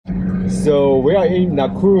So we are in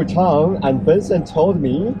Nakuru town, and Vincent told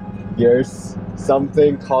me there's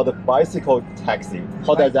something called a bicycle taxi.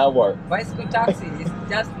 How does that work? Bicycle taxi is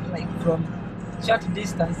just like from short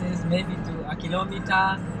distances, maybe to a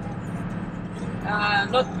kilometer,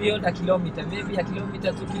 not beyond a kilometer, maybe a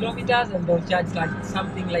kilometer, 2 kilometers, and they'll charge like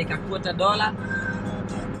something like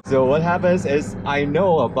 $0.25. So what happens is, I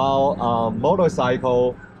know about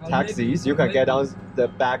motorcycle taxis. You can get on the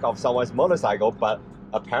back of someone's motorcycle, but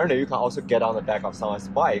apparently you can also get on the back of someone's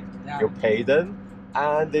bike. Yeah. You pay them,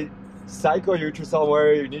 and they cycle you to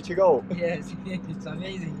somewhere you need to go. Yes, it's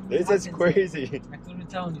amazing. This is crazy. Nakuru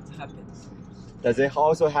town, it happens. Does it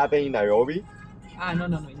also happen in Nairobi? No.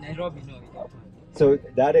 In Nairobi, no. We don't. So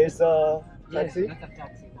that is a taxi? Yes, that's a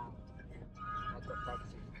taxi now. That's a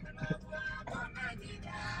taxi.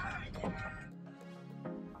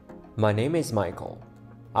 My name is Michael.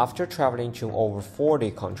 After traveling to over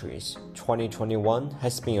 40 countries, 2021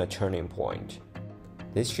 has been a turning point.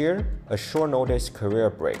 This year, a short notice career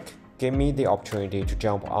break gave me the opportunity to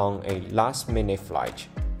jump on a last-minute flight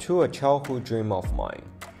to a childhood dream of mine,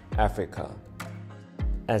 Africa.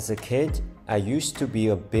 As a kid, I used to be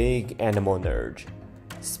a big animal nerd,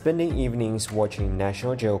 spending evenings watching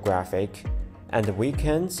National Geographic and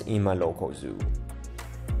weekends in my local zoo.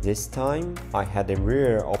 This time, I had a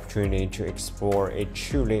rare opportunity to explore a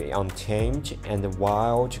truly untamed and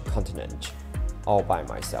wild continent, all by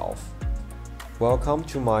myself. Welcome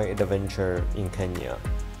to my adventure in Kenya,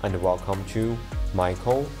 and welcome to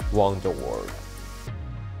Michael Wanderworld.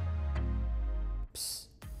 Psst.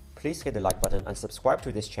 Please hit the like button and subscribe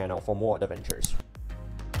to this channel for more adventures.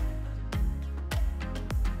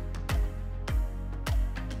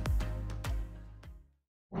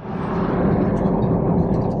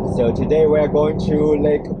 So today we are going to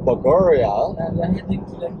Lake Bogoria. We are heading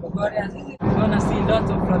to Lake Bogoria. We're gonna see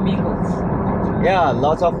lots of flamingos. Yeah,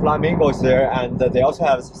 lots of flamingos there, and they also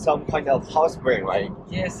have some kind of hot spring, right?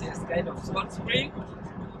 Yes, kind of hot spring.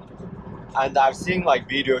 And I've seen like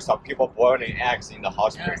videos of people boiling eggs in the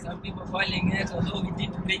hot spring. Yeah, some people boiling eggs, although we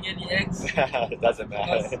didn't bring any eggs. It doesn't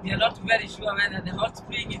matter. Because we are not very sure whether the hot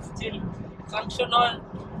spring is still functional.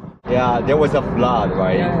 Yeah, there was a flood,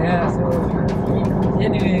 right? Yeah, so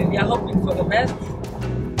anyway, we are hoping for the best.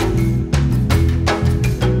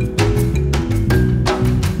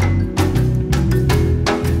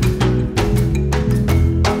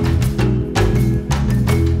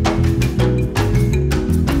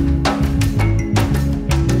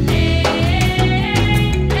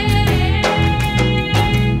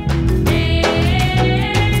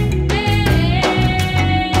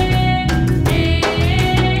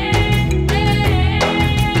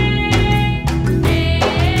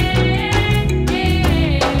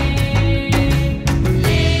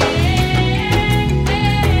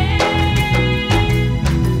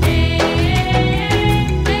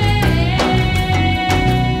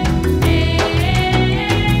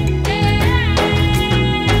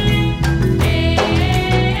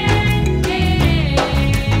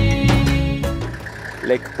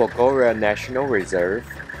 Lake Bogoria National Reserve.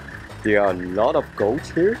 There are a lot of goats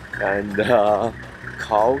here and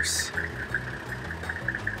cows.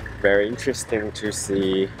 Very interesting to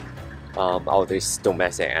see all these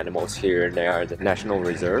domestic animals here near the National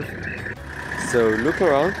Reserve. So look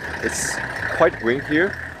around, it's quite green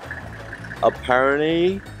here.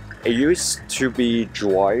 Apparently it used to be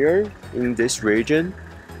drier in this region,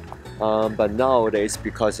 but nowadays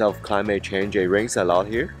because of climate change it rains a lot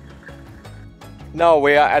here. Now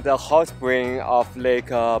we are at the hot spring of Lake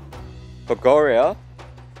Bogoria.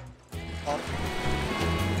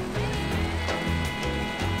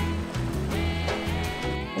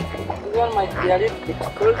 This one might be a little bit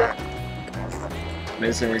colder.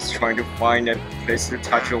 Mason is trying to find a place to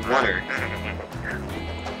touch the water.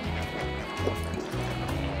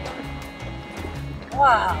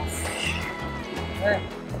 Wow! Hey.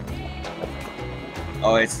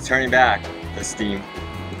 Oh, it's turning back, the steam.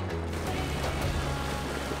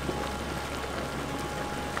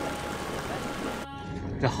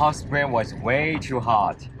 The hot spring was way too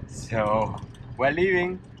hot, so we're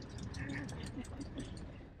leaving.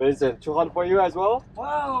 Vincent, too hot for you as well?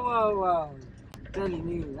 Wow. I'm telling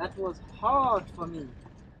you, that was hard for me.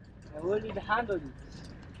 I wouldn't handle it.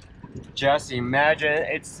 Just imagine,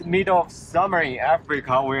 it's middle of summer in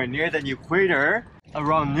Africa. We're near the equator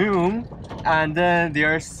around noon, and then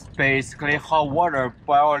there's basically hot water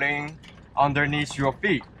boiling underneath your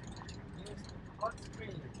feet. Hot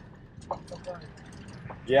spring.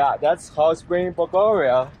 Yeah, that's hot spring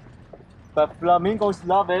Bogoria. But flamingos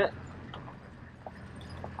love it.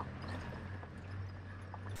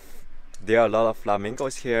 There are a lot of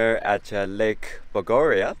flamingos here at Lake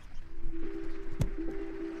Bogoria.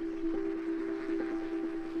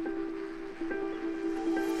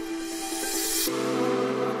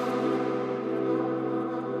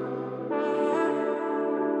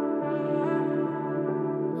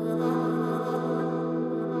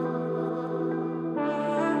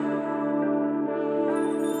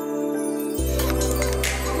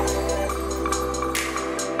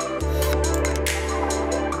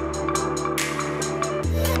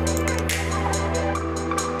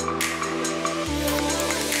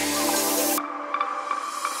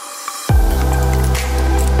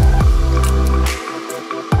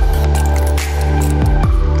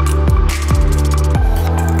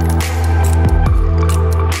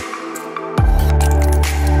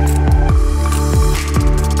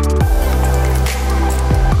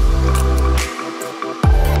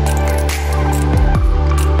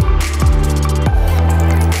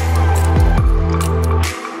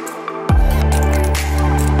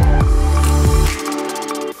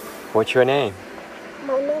 What's your name?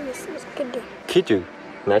 My name is Kidu. Kidu.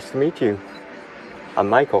 Nice to meet you. I'm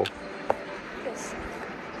Michael. Yes.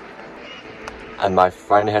 And my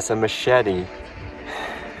friend has a machete.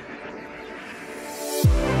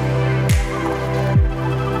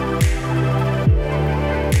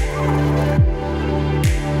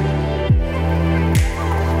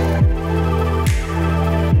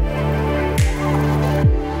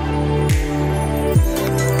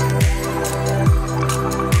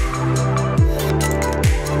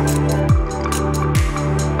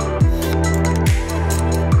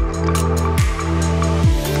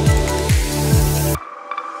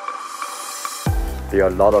 There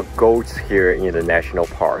are a lot of goats here in the national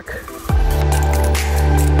park.